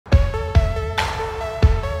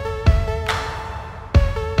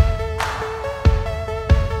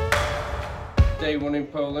day one in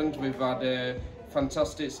Poland. We've had a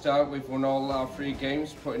fantastic start. We've won all our 3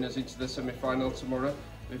 games, putting us into the semi-final tomorrow.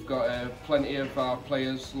 We've got plenty of our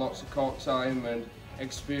players, lots of court time and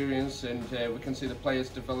experience, and we can see the players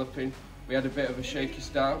developing. We had a bit of a shaky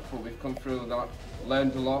start, but we've come through that,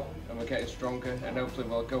 learned a lot, and we're getting stronger, and hopefully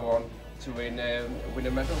we'll go on to win a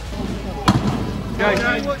medal.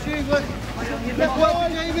 Jay, watch you, look.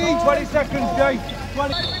 20 seconds, Jay.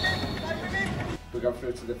 20. We got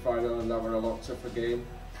through to the final, and that were a lot tougher game,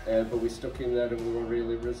 but we stuck in there and we were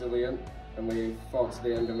really resilient, and we fought to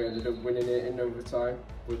the end and we ended up winning it in overtime.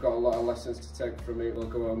 We've got a lot of lessons to take from it. We'll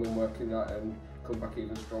go home and work in that and come back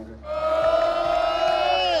even stronger.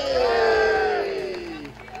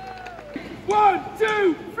 1,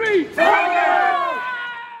 2, 3, target!